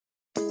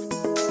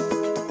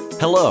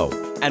Hello,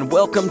 and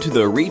welcome to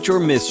the Reach or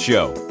Miss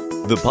Show,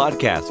 the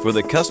podcast for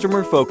the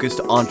customer-focused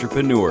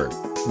entrepreneur,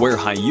 where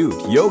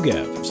Hayut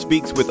Yogev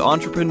speaks with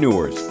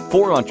entrepreneurs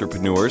for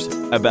entrepreneurs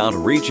about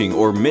reaching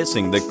or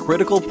missing the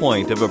critical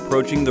point of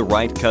approaching the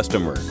right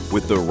customer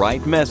with the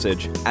right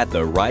message at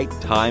the right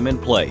time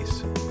and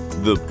place.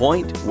 The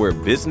point where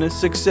business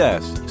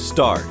success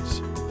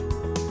starts.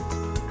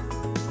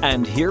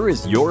 And here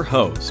is your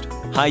host,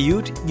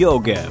 Hayut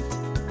Yogev.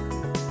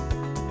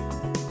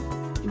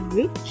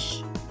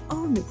 Reach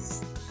or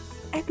Miss,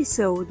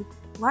 episode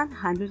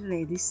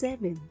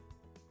 187.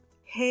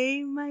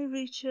 Hey, my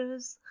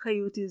Reachers,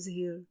 Hayut is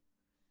here.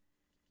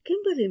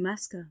 Kimberly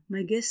Maska,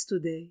 my guest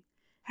today,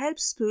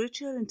 helps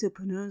spiritual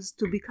entrepreneurs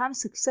to become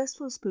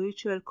successful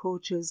spiritual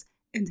coaches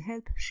and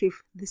help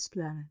shift this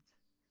planet.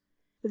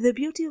 The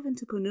beauty of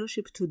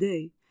entrepreneurship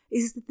today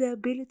is the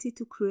ability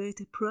to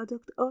create a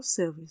product or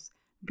service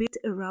built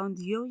around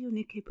your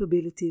unique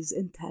capabilities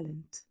and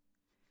talent.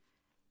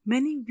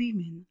 Many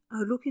women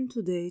are looking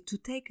today to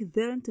take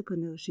their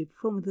entrepreneurship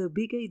from the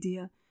big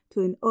idea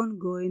to an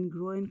ongoing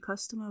growing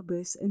customer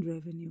base and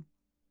revenue.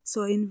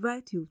 So I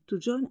invite you to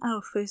join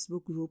our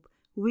Facebook group,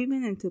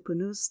 Women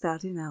Entrepreneurs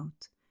Starting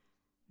Out,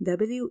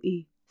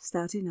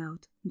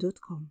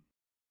 WE-startingout.com.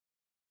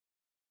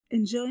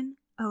 And join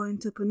our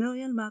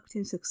Entrepreneurial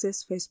Marketing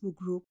Success Facebook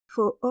group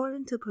for all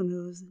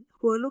entrepreneurs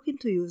who are looking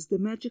to use the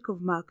magic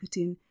of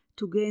marketing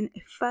to gain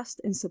a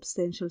fast and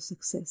substantial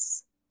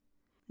success.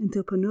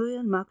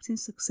 Entrepreneurial Marketing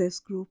Success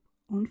Group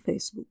on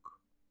Facebook.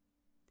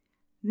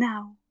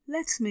 Now,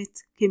 let's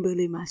meet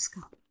Kimberly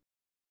Maska.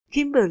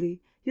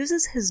 Kimberly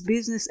uses his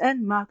business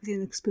and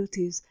marketing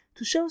expertise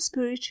to show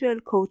spiritual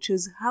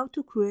coaches how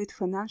to create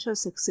financial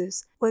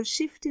success while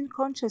shifting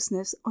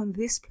consciousness on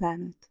this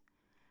planet.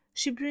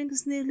 She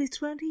brings nearly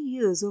 20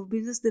 years of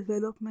business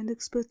development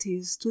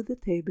expertise to the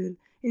table,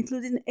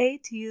 including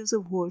 8 years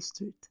of Wall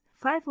Street.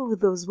 5 of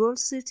those Wall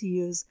Street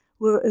years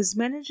were as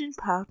managing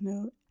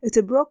partner at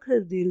a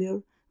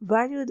broker-dealer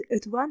valued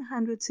at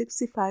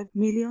 $165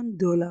 million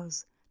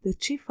that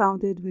she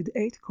founded with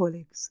 8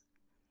 colleagues.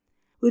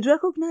 With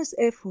recognized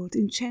effort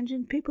in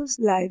changing people's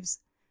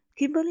lives,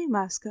 Kimberly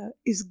Maska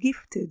is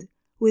gifted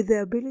with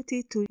the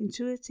ability to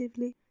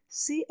intuitively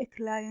see a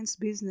client's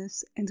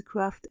business and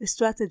craft a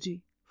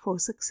strategy for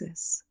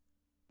success.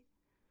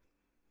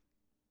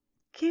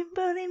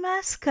 Kimberly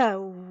Maska,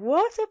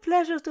 what a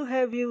pleasure to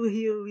have you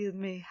here with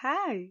me.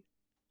 Hi.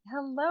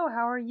 Hello,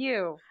 how are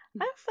you?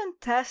 I'm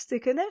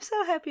fantastic, and I'm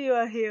so happy you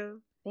are here.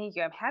 Thank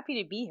you. I'm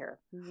happy to be here.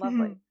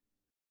 Lovely.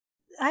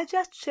 I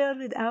just shared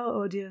with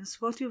our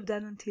audience what you've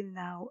done until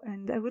now,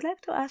 and I would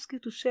like to ask you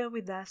to share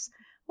with us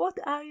what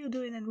are you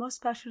doing and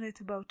most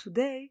passionate about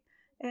today,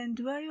 and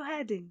where are you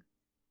heading?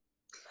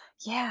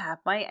 Yeah,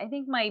 I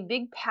think my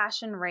big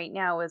passion right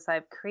now is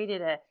I've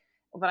created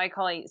what I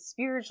call a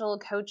spiritual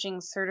coaching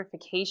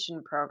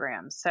certification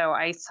program. So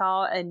I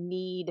saw a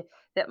need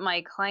that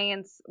my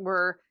clients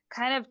were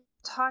kind of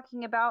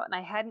talking about, and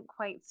I hadn't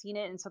quite seen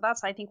it. And so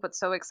that's, I think, what's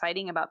so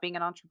exciting about being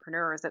an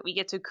entrepreneur is that we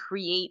get to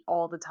create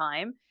all the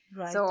time.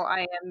 Right. So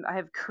I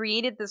have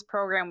created this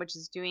program, which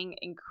is doing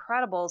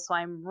incredible. So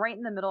I'm right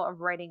in the middle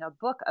of writing a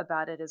book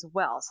about it as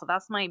well. So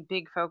that's my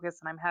big focus,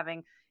 and I'm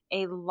having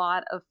a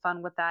lot of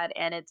fun with that.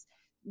 And it's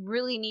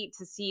really neat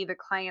to see the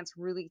clients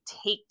really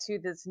take to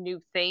this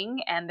new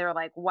thing, and they're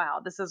like, wow,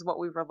 this is what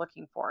we were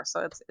looking for.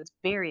 So it's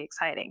very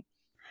exciting.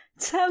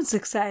 Sounds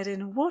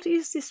exciting. What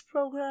is this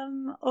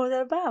program all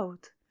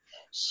about?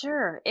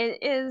 Sure.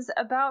 It is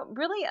about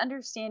really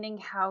understanding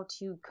how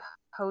to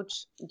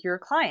coach your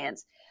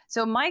clients.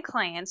 So my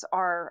clients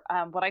are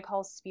what I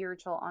call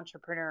spiritual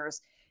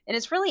entrepreneurs. And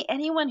it's really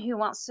anyone who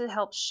wants to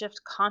help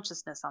shift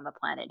consciousness on the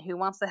planet, who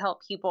wants to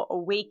help people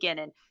awaken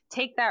and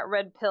take that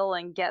red pill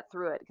and get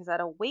through it. Because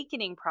that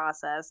awakening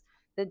process,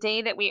 the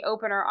day that we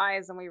open our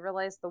eyes and we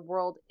realize the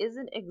world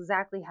isn't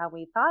exactly how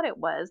we thought it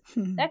was,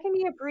 that can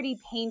be a pretty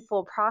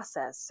painful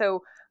process.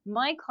 So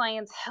my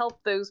clients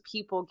help those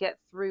people get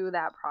through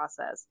that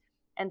process.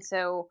 And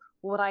so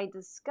what I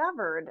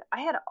discovered,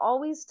 I had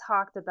always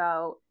talked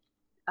about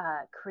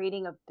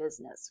creating a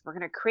business. We're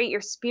going to create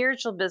your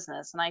spiritual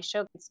business. And I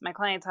showed my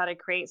clients how to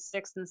create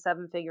 6- and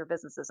 7-figure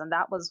businesses. And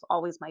that was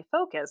always my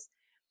focus.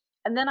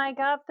 And then I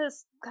got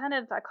this kind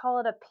of, I call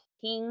it a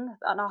ping,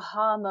 an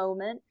aha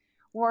moment,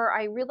 where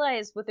I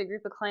realized with a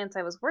group of clients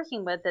I was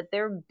working with that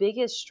their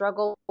biggest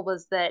struggle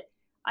was that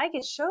I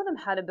could show them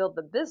how to build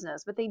the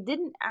business, but they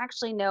didn't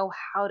actually know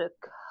how to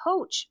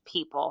coach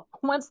people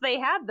once they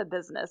had the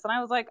business. And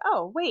I was like,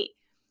 oh, wait,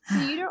 so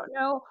you don't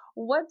know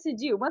what to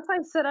do. Once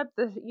I set up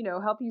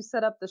help you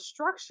set up the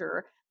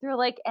structure, they're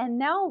like, and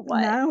now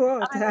what? Now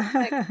what? I was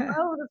like,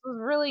 oh, this was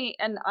really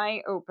an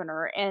eye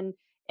opener. And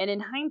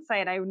in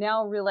hindsight, I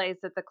now realize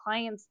that the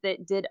clients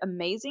that did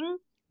amazing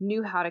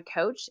knew how to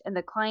coach, and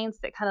the clients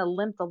that kind of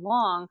limped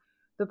along,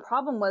 the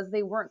problem was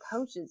they weren't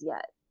coaches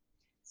yet.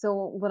 So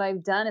what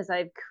I've done is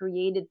I've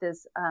created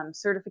this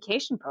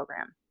certification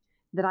program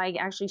that I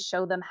actually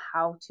show them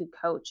how to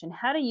coach and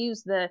how to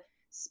use the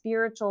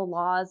spiritual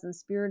laws and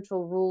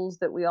spiritual rules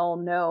that we all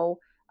know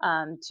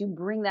to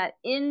bring that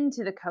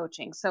into the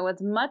coaching. So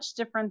it's much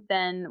different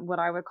than what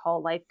I would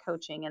call life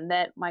coaching, and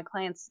that my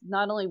clients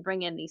not only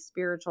bring in these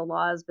spiritual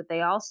laws, but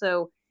they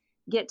also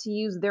get to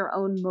use their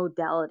own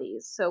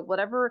modalities. So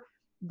whatever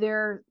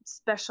they're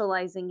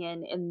specializing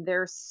in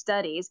their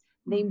studies,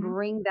 they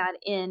bring that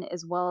in,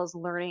 as well as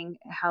learning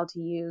how to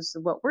use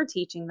what we're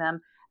teaching them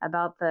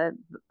about the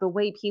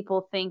way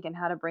people think and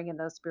how to bring in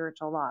those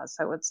spiritual laws.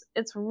 So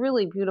it's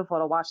really beautiful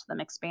to watch them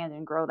expand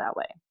and grow that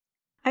way.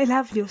 I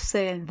love you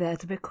saying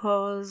that,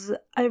 because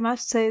I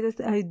must say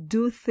that I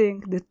do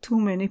think that too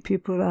many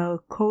people are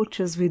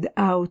coaches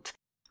without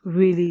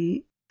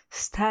really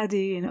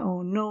studying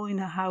or knowing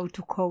how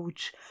to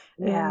coach.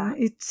 Yeah.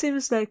 And it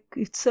seems like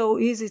it's so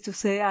easy to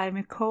say I'm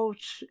a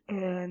coach,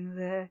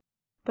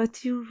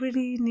 but you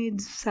really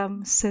need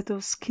some set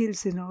of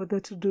skills in order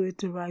to do it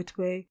the right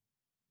way.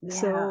 Yeah.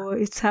 So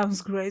it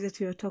sounds great that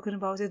you're talking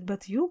about it,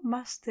 but you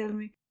must tell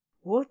me,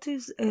 what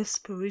is a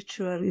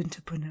spiritual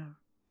entrepreneur?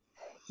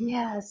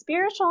 Yeah,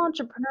 spiritual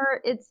entrepreneur,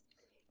 it's,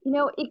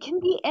 it can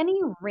be any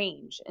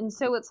range. And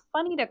so it's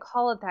funny to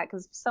call it that,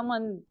 because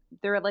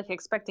they're like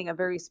expecting a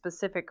very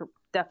specific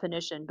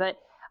definition. But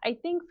I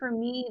think for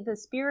me, the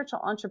spiritual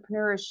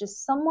entrepreneur is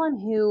just someone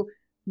who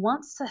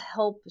wants to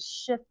help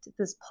shift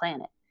this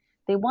planet.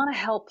 They want to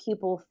help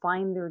people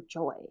find their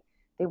joy.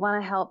 They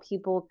want to help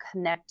people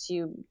connect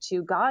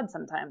to God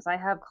sometimes. I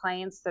have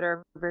clients that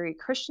are very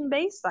Christian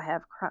based. I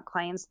have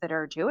clients that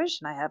are Jewish,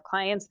 and I have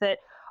clients that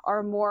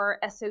are more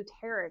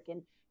esoteric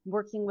and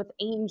working with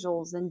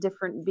angels and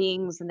different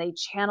beings, and they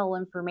channel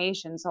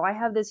information. So I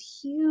have this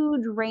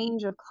huge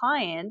range of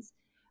clients,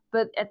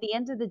 but at the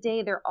end of the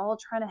day, they're all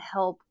trying to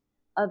help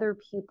other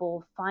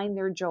people find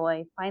their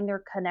joy, find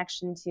their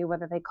connection to,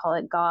 whether they call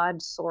it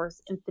God,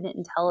 source, infinite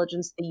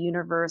intelligence, the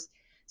universe,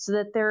 so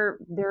that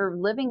they're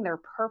living their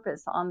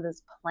purpose on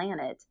this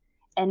planet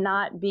and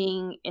not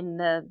being in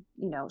the,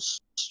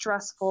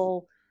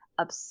 stressful,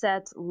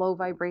 upset, low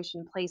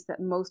vibration place that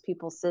most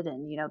people sit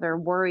in. They're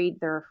worried,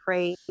 they're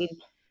afraid.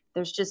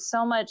 There's just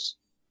so much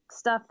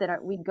stuff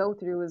that we go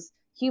through as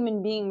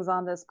human beings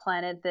on this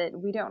planet that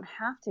we don't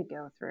have to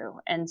go through.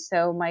 And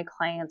so my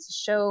clients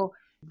show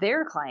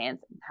their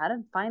clients how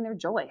to find their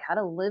joy, how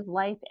to live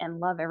life and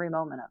love every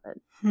moment of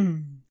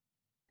it.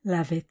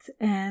 Love it.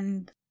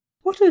 And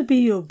what would be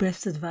your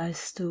best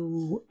advice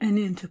to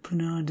any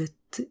entrepreneur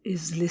that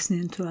is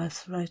listening to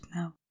us right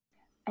now?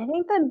 I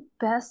think the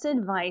best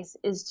advice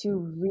is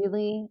to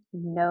really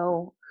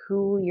know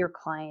who your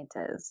client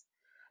is.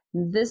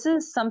 This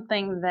is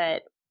something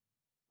that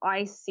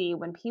I see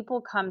when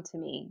people come to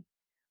me.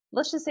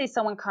 Let's just say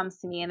someone comes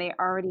to me and they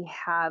already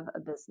have a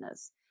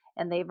business,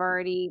 and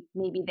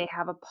maybe they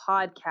have a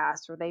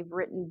podcast, or they've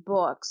written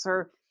books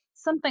or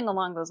something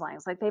along those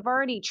lines. Like they've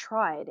already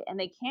tried and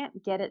they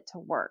can't get it to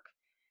work.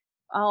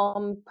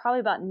 Probably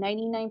about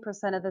 99%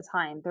 of the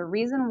time, the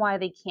reason why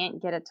they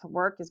can't get it to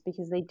work is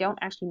because they don't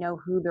actually know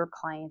who their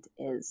client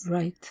is.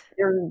 Right.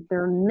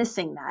 They're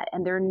missing that,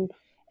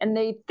 and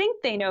they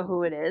think they know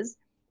who it is,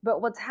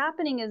 but what's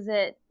happening is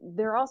that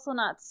they're also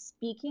not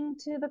speaking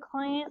to the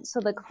client, so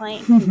the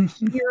client can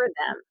hear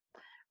them.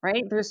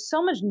 Right? There's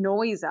so much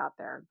noise out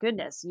there.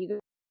 Goodness, you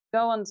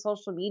go on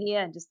social media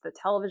and just the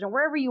television,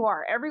 wherever you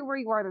are, everywhere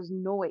you are, there's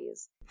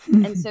noise.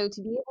 And so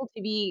to be able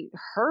to be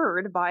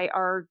heard by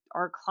our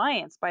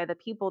clients, by the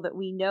people that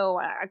we know,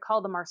 I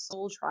call them our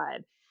soul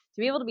tribe.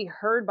 To be able to be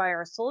heard by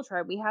our soul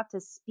tribe, we have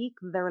to speak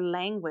their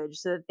language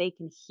so that they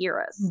can hear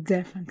us.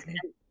 Definitely.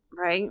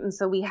 Right? And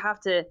so we have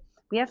to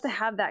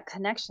have that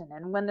connection.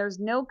 And when there's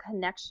no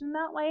connection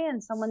that way,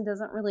 and someone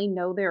doesn't really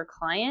know their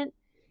client,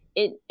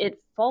 it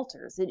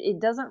falters. It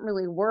doesn't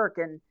really work.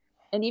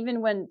 And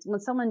even when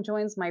someone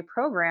joins my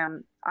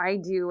program, I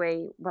do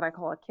what I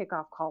call a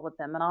kickoff call with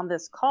them. And on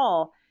this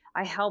call,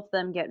 I help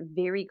them get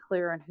very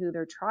clear on who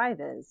their tribe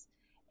is.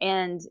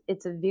 And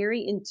it's a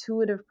very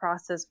intuitive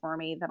process for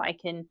me that I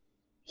can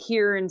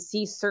hear and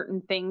see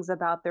certain things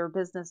about their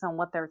business and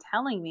what they're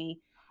telling me.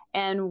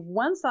 And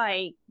once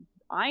I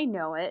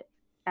know it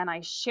and I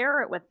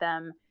share it with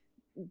them,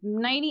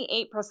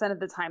 98% of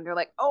the time they're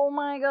like, oh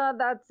my God,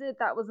 that's it.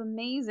 That was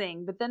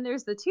amazing. But then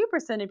there's the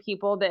 2% of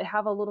people that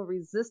have a little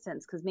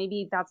resistance because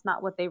maybe that's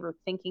not what they were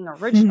thinking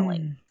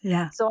originally.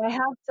 Yeah. So I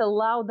have to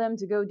allow them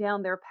to go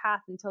down their path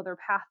until their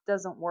path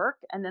doesn't work.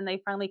 And then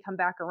they finally come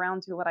back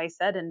around to what I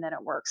said, and then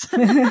it works.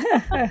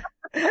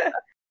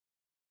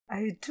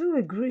 I do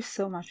agree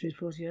so much with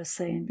what you're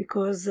saying,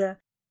 because,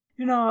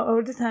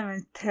 all the time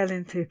I'm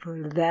telling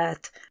people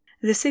that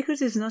the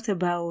secret is not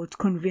about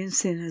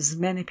convincing as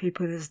many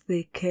people as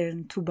they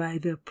can to buy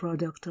their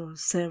product or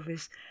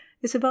service.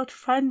 It's about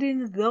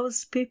finding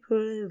those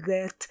people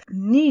that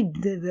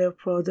need their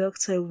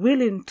products, are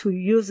willing to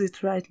use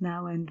it right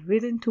now and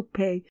willing to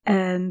pay.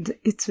 And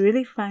it's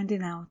really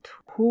finding out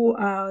who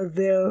are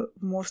their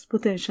most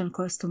potential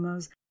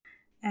customers.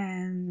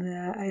 And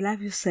I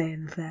love you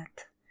saying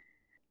that.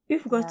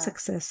 You've got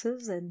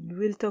successes, and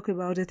we'll talk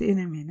about it in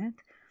a minute.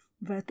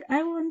 But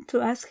I want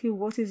to ask you,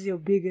 what is your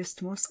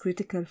biggest, most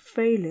critical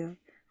failure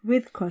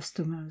with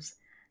customers?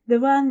 The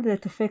one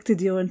that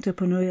affected your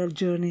entrepreneurial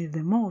journey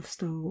the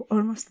most, or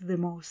almost the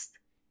most?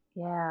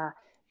 Yeah.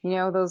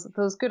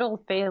 Those good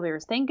old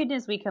failures. Thank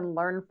goodness we can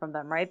learn from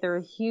them, right? They're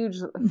a huge,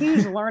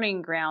 huge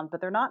learning ground,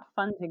 but they're not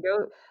fun to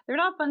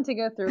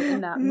go through in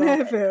that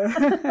moment. Never.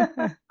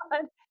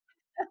 But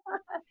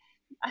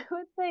I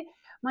would say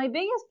my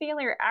biggest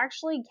failure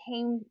actually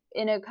came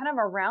in a kind of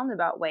a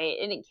roundabout way,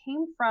 and it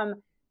came from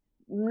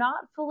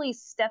not fully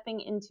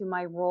stepping into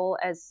my role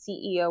as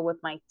CEO with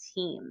my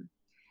team,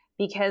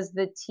 because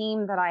the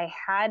team that I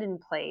had in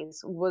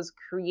place was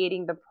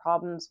creating the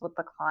problems with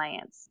the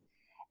clients.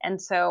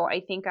 And so I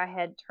think I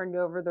had turned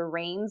over the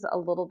reins a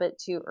little bit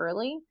too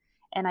early,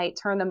 and I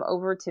turned them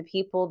over to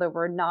people that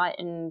were not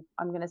in,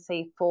 I'm going to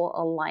say, full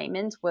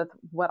alignment with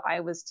what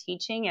I was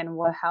teaching and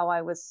how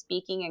I was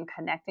speaking and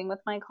connecting with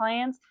my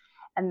clients.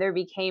 And there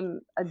became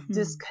a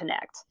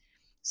disconnect,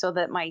 so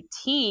that my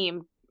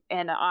team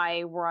and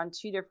I were on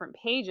two different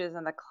pages,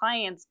 and the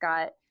clients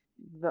got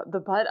the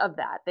butt of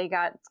that. They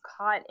got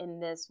caught in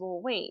this, well,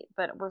 wait,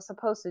 but we're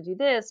supposed to do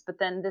this, but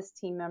then this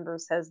team member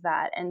says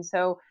that. And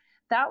so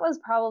that was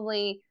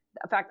probably,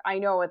 in fact, I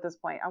know at this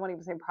point, I won't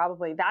even say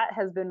probably, that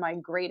has been my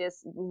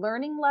greatest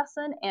learning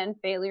lesson and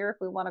failure, if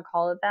we want to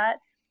call it that,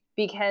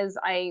 because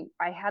I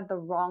had the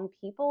wrong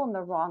people in the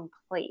wrong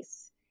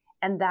place.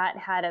 And that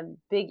had a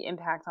big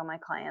impact on my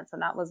clients.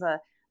 And that was a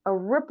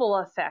ripple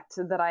effect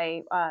that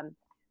I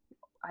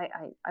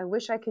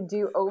wish I could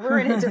do over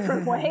in a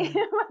different way.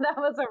 That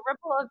was a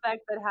ripple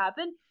effect that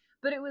happened,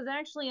 but it was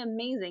actually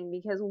amazing,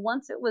 because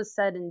once it was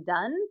said and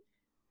done,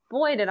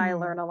 boy, did I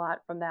learn a lot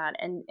from that.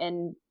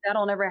 And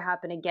that'll never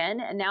happen again.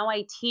 And now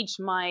I teach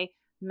my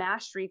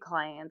mastery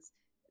clients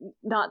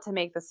not to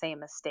make the same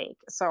mistake.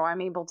 So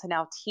I'm able to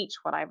now teach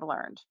what I've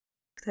learned.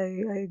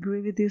 I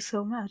agree with you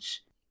so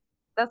much.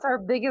 That's our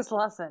biggest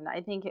lesson.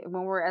 I think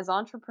when we're as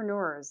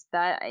entrepreneurs,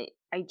 that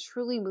I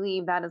truly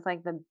believe that is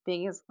like the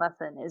biggest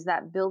lesson, is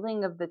that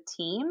building of the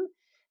team,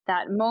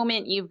 that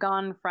moment you've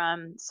gone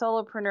from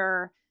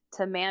solopreneur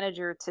to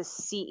manager to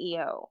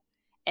CEO.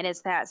 And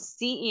it's that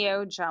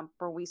CEO jump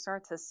where we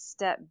start to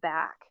step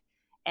back.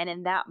 And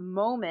in that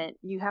moment,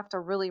 you have to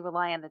really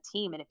rely on the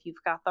team. And if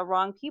you've got the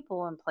wrong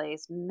people in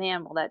place,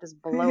 man, will that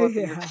just blow up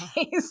in your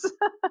face.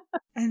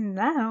 And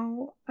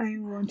now I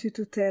want you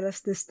to tell us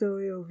the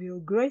story of your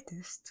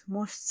greatest,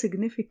 most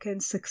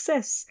significant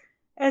success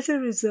as a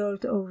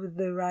result of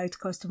the right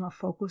customer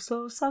focus,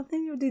 or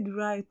something you did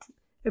right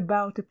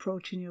about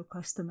approaching your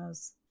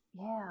customers.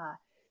 Yeah.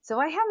 So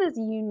I have this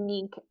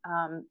unique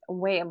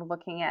way of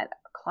looking at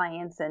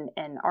clients and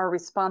our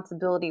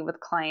responsibility with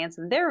clients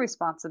and their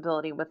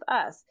responsibility with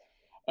us.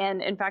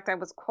 And in fact, I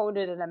was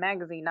quoted in a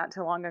magazine not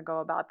too long ago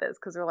about this,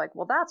 because they're like,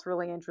 well, that's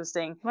really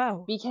interesting.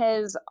 Wow.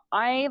 Because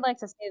I like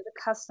to say the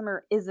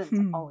customer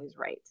isn't always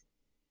right.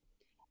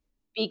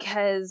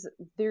 Because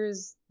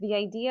there's the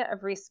idea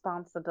of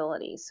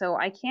responsibility. So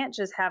I can't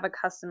just have a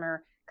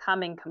customer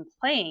come and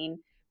complain.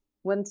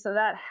 So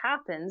that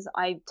happens,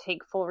 I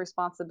take full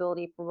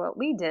responsibility for what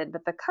we did,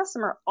 but the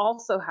customer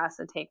also has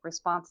to take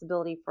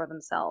responsibility for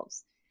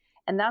themselves.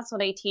 And that's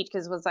what I teach,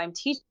 because as I'm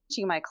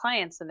teaching my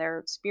clients and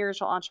they're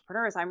spiritual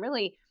entrepreneurs, I'm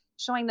really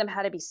showing them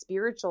how to be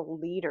spiritual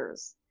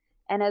leaders.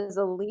 And as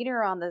a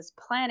leader on this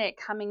planet,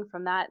 coming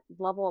from that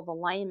level of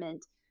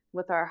alignment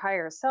with our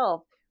higher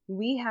self,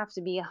 we have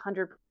to be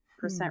 100%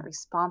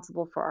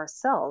 responsible for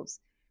ourselves.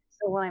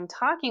 So when I'm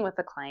talking with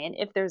a client,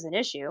 if there's an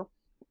issue,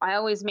 I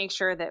always make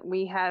sure that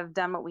we have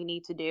done what we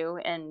need to do.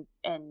 And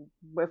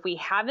if we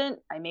haven't,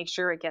 I make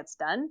sure it gets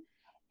done.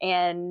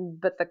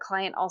 But the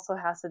client also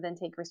has to then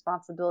take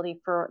responsibility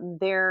for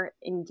their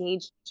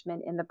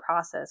engagement in the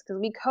process,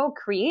 because we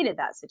co-created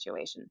that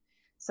situation.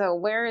 So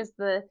where is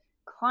the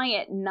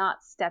client not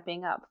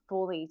stepping up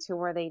fully to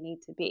where they need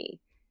to be?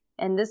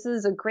 And this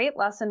is a great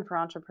lesson for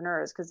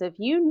entrepreneurs, because if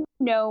you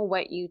know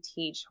what you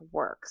teach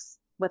works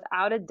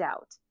without a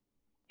doubt,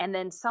 and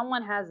then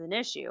someone has an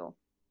issue,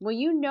 well,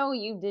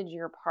 you did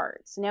your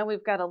part. So now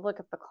we've got to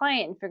look at the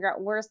client and figure out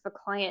where's the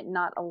client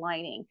not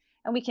aligning,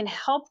 and we can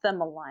help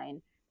them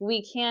align.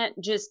 We can't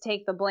just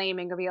take the blame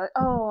and go be like,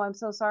 oh, I'm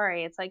so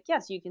sorry. It's like,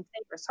 yes, you can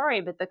say you're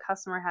sorry, but the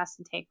customer has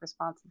to take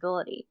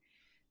responsibility.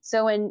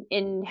 So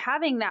in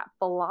having that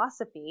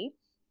philosophy,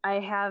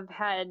 I have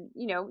had,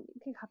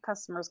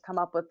 customers come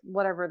up with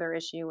whatever their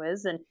issue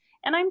is. And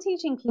I'm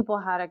teaching people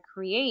how to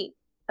create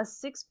a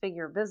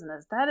 6-figure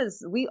business.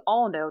 We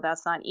all know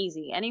that's not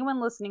easy.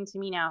 Anyone listening to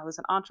me now who's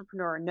an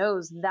entrepreneur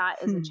knows that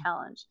is a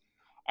challenge.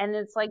 And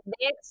it's like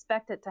they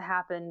expect it to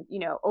happen,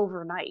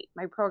 overnight.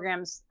 My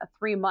program's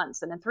 3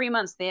 months, and in 3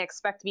 months they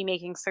expect to be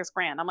making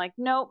 $6,000. I'm like,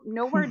 nope,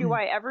 nowhere do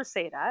I ever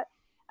say that.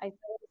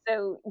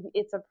 So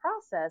it's a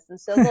process, and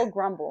so they'll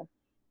grumble.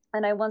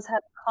 And I once had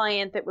a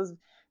client that was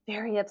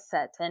very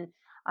upset, and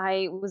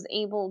I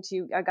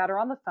got her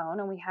on the phone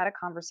and we had a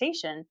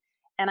conversation,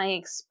 and I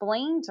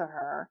explained to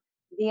her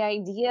the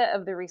idea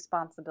of the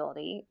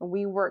responsibility.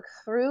 We worked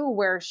through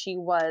where she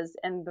was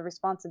and the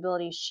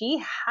responsibility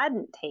she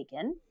hadn't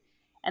taken.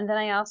 And then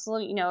I also,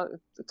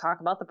 talk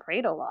about the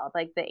Pareto law,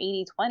 like the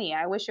 80-20.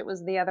 I wish it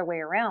was the other way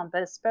around,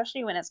 but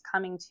especially when it's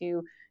coming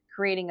to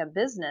creating a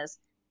business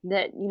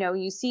that,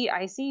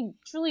 I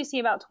truly see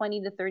about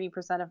 20 to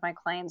 30% of my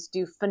clients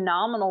do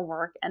phenomenal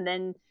work. And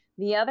then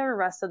the other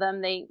rest of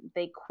them, they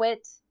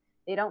quit.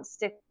 They don't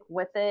stick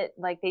with it.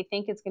 Like they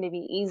think it's going to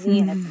be easy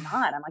and it's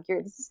not. I'm like,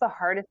 this is the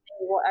hardest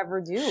thing we'll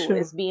ever do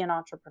is be an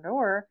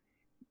entrepreneur.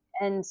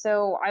 And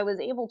so I was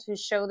able to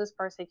show this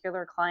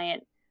particular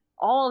client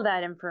all of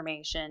that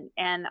information.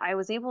 And I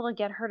was able to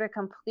get her to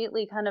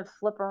completely kind of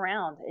flip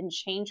around and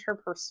change her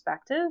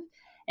perspective.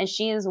 And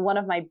she is one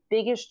of my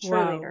biggest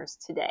cheerleaders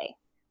today,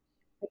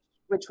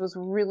 which was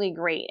really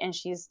great. And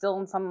she's still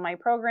in some of my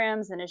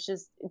programs. And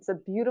it's a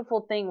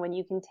beautiful thing when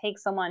you can take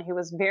someone who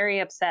was very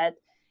upset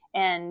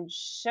and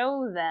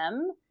show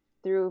them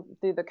through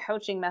the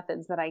coaching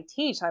methods that I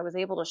teach. I was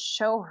able to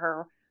show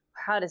her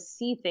how to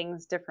see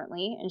things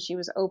differently. And she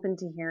was open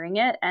to hearing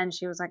it. And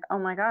she was like, oh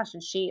my gosh.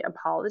 And she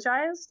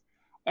apologized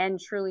and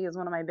truly is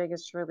one of my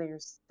biggest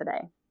cheerleaders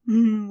today.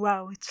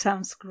 Wow, it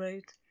sounds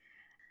great.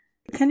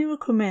 Can you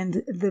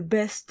recommend the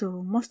best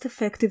or most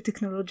effective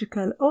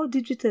technological or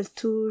digital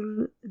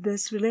tool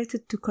that's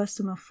related to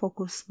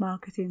customer-focused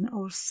marketing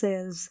or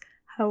sales?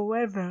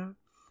 However,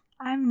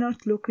 I'm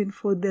not looking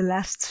for the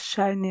last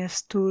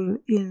shiniest tool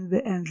in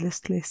the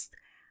endless list.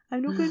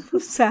 I'm looking for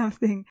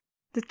something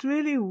that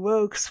really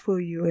works for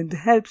you and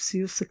helps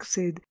you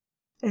succeed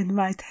and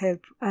might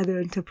help other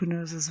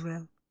entrepreneurs as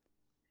well.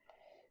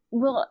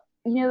 Well,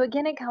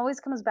 again, it always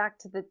comes back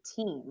to the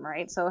team,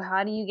 right? So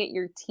how do you get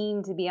your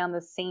team to be on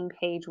the same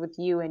page with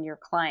you and your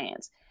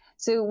clients?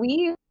 So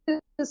we use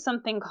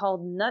something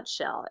called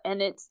Nutshell,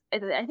 and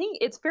I think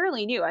it's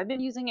fairly new. I've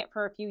been using it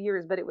for a few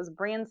years, but it was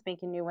brand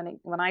spanking new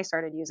when I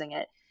started using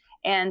it.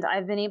 And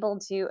I've been able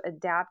to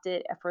adapt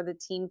it for the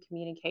team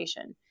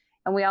communication.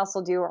 And we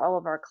also do all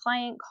of our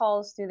client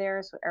calls through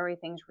there, so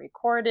everything's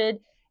recorded.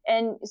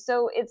 And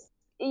so it's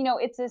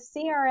a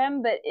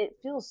CRM, but it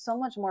feels so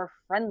much more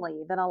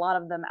friendly than a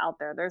lot of them out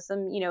there. There's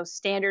some,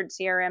 standard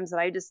CRMs that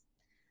I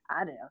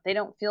don't know, they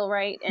don't feel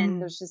right.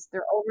 And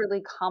they're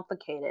overly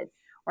complicated.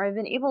 Or I've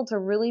been able to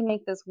really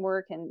make this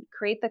work and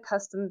create the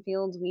custom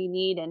fields we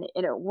need. And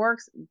it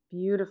works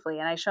beautifully.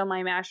 And I show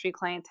my mastery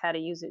clients how to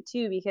use it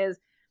too, because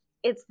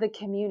it's the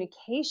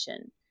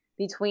communication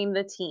between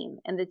the team,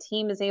 and the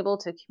team is able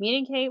to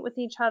communicate with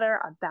each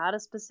other about a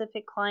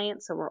specific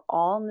client. So we're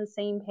all on the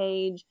same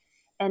page.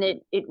 And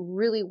it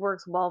really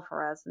works well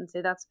for us. And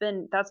so that's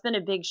been a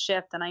big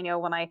shift. And I know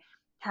when I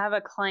have a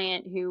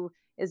client who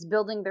is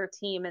building their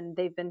team and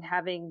they've been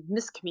having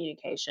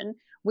miscommunication,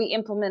 we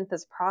implement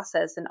this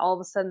process and all of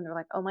a sudden they're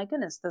like, oh my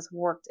goodness, this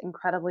worked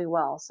incredibly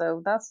well.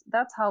 So that's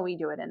how we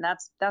do it. And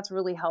that's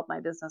really helped my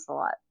business a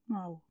lot.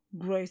 Oh,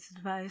 great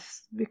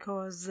advice,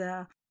 because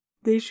the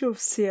issue of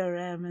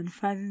CRM and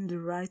finding the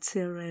right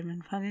CRM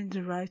and finding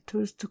the right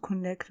tools to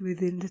connect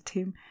within the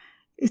team,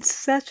 it's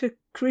such a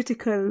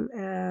critical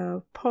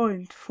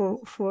point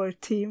for a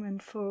team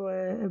and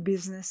for a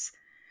business.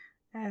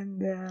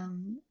 And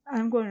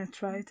I'm going to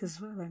try it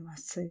as well, I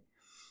must say.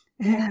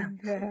 And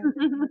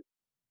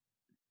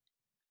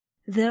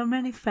there are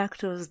many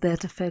factors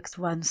that affect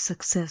one's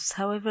success.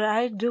 However,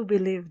 I do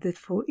believe that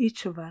for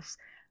each of us,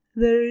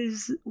 there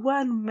is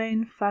one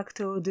main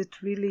factor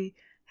that really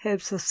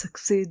helps us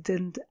succeed.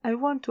 And I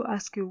want to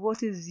ask you,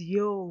 what is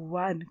your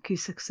one key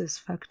success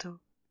factor?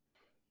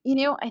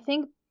 I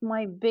think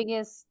my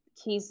biggest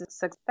key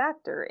success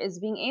factor is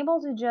being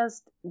able to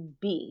just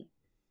be,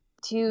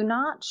 to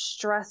not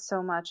stress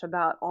so much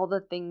about all the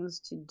things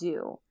to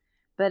do.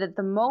 But at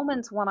the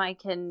moments when I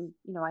can,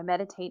 I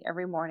meditate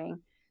every morning.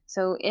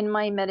 So in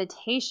my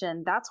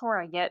meditation, that's where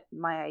I get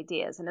my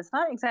ideas. And it's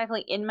not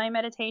exactly in my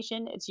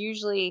meditation.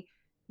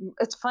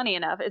 It's funny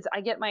enough,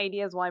 I get my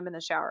ideas while I'm in the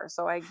shower.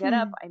 So I get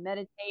up, I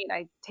meditate,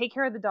 I take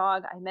care of the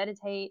dog, I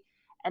meditate,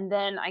 and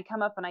then I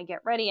come up and I get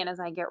ready. And as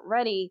I get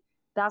ready,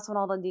 that's when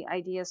all the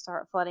ideas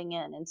start flooding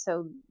in. And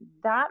so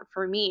that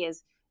for me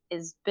is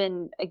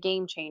been a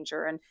game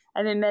changer. And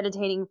I've been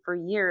meditating for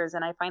years,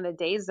 and I find the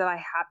days that I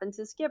happen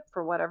to skip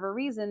for whatever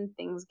reason,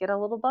 things get a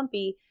little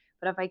bumpy.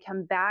 But if I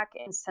come back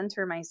and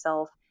center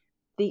myself,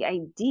 the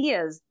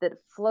ideas that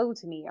flow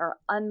to me are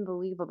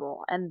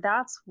unbelievable. And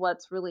that's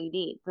what's really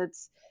neat.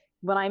 That's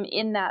when I'm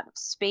in that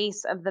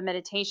space of the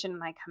meditation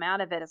and I come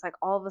out of it, it's like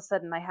all of a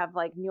sudden I have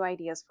like new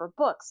ideas for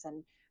books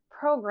and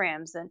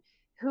programs and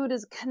who to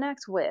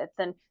connect with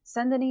and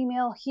send an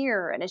email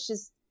here. And it's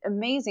just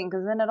amazing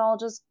because then it all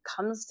just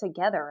comes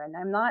together and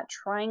I'm not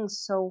trying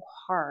so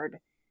hard.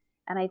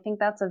 And I think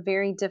that's a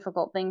very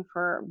difficult thing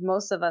for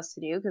most of us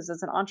to do, because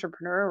as an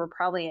entrepreneur, we're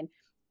probably an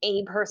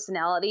A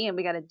personality and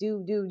we got to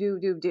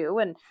do.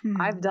 And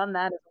I've done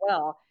that as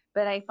well.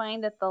 But I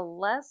find that the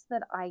less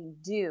that I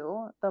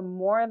do, the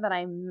more that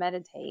I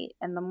meditate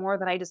and the more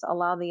that I just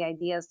allow the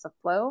ideas to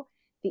flow,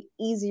 the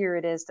easier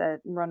it is to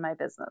run my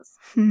business.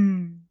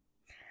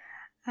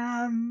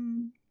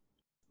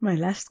 My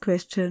last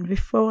question,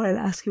 before I'll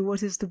ask you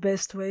what is the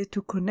best way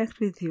to connect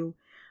with you,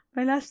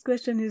 my last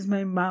question is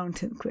my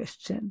mountain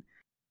question.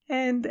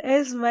 And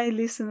as my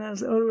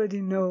listeners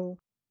already know,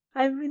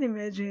 I've been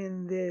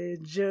imagining the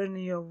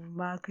journey of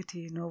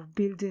marketing, of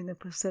building a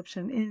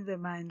perception in the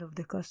mind of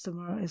the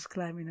customer as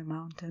climbing a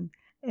mountain.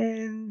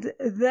 And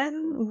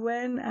then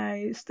when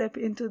I step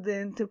into the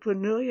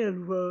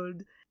entrepreneurial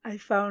world, I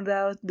found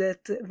out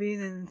that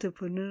being an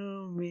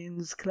entrepreneur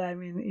means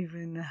climbing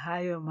even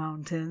higher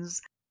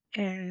mountains.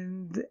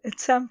 And at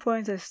some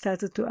point, I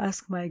started to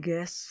ask my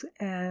guests,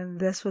 and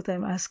that's what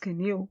I'm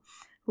asking you,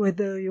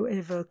 whether you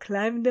ever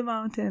climbed a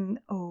mountain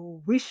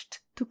or wished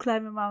to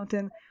climb a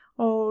mountain,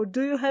 or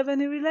do you have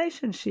any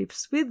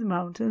relationships with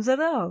mountains at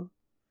all?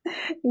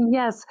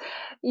 Yes.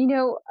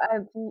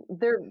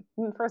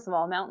 First of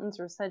all, mountains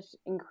are such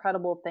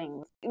incredible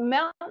things.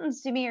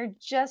 Mountains to me are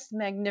just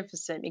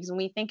magnificent because when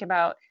we think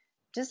about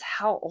just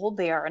how old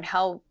they are and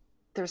how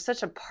they're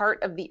such a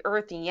part of the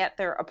earth and yet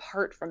they're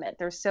apart from it.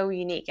 They're so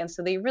unique. And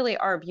so they really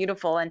are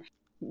beautiful. And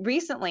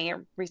recently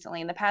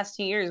in the past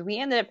 2 years, we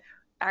ended up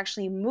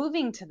actually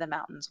moving to the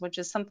mountains, which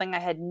is something I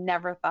had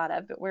never thought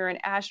of. But we're in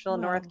Asheville,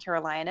 Wow. North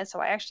Carolina. So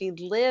I actually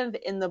live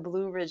in the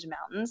Blue Ridge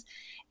Mountains.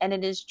 And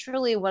it is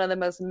truly one of the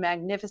most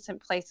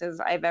magnificent places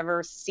I've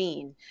ever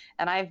seen.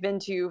 And I've been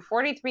to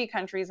 43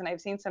 countries and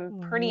I've seen some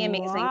pretty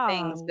amazing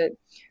things. Wow.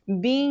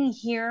 But being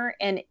here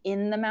and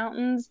in the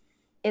mountains,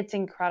 it's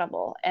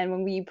incredible. And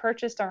when we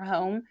purchased our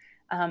home,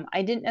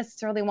 I didn't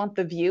necessarily want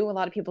the view. A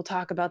lot of people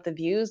talk about the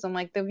views. I'm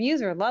like, the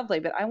views are lovely,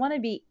 but I want to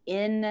be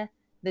in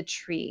the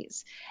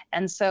trees.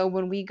 And so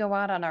when we go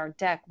out on our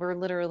deck, we're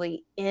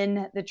literally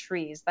in the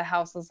trees. The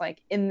house is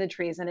like in the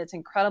trees, and it's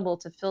incredible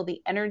to feel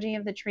the energy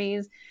of the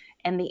trees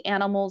and the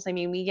animals. I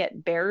mean, we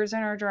get bears in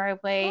our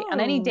driveway. On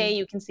any day, Oh,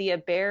 you can see a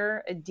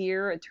bear, a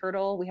deer, a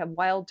turtle. We have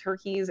wild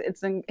turkeys.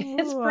 It's pretty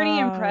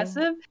wow.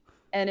 impressive.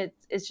 And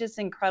it's just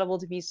incredible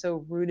to be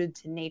so rooted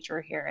to nature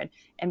here.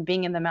 And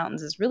being in the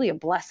mountains is really a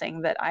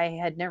blessing that I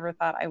had never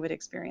thought I would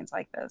experience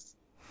like this.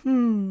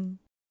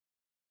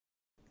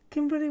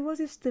 Kimberly, what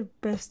is the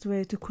best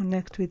way to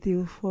connect with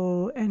you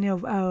for any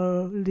of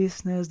our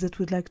listeners that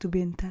would like to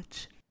be in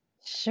touch?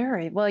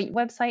 Sure. Well,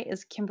 website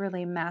is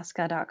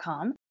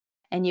KimberlyMaska.com,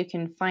 and you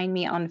can find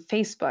me on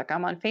Facebook.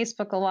 I'm on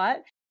Facebook a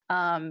lot.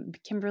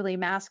 Kimberly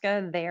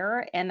Maska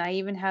there. And I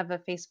even have a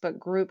Facebook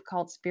group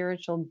called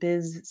Spiritual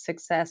Biz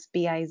Success,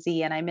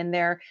 BIZ. And I'm in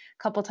there a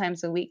couple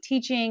times a week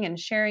teaching and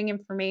sharing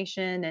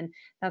information. And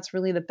that's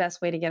really the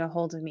best way to get a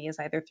hold of me is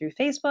either through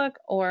Facebook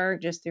or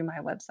just through my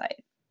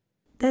website.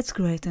 That's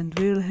great, and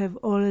we'll have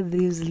all of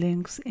these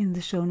links in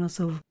the show notes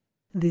of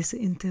this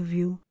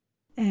interview.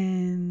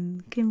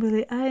 And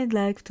Kimberly, I'd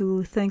like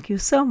to thank you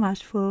so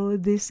much for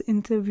this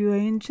interview. I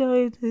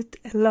enjoyed it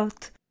a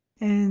lot.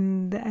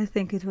 And I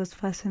think it was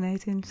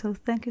fascinating. So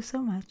thank you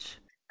so much.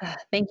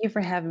 Thank you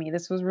for having me.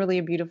 This was really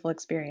a beautiful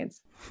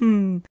experience.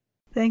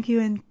 Thank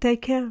you and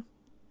take care.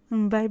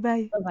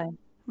 Bye-bye. Bye-bye.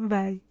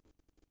 Bye.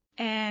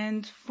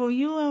 And for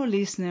you, our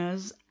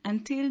listeners,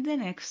 until the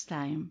next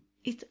time,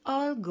 it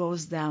all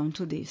goes down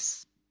to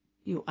this.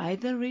 You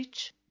either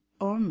reach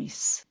or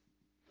miss.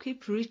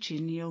 Keep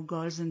reaching your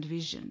goals and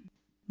vision.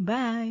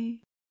 Bye.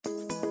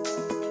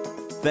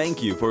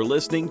 Thank you for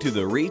listening to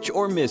the Reach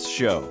or Miss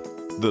Show,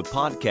 the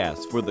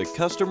podcast for the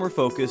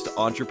customer-focused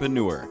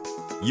entrepreneur.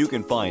 You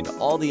can find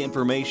all the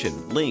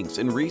information, links,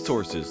 and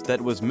resources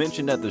that was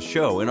mentioned at the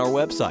show in our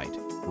website,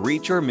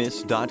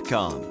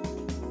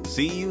 reachormiss.com.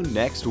 See you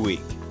next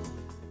week.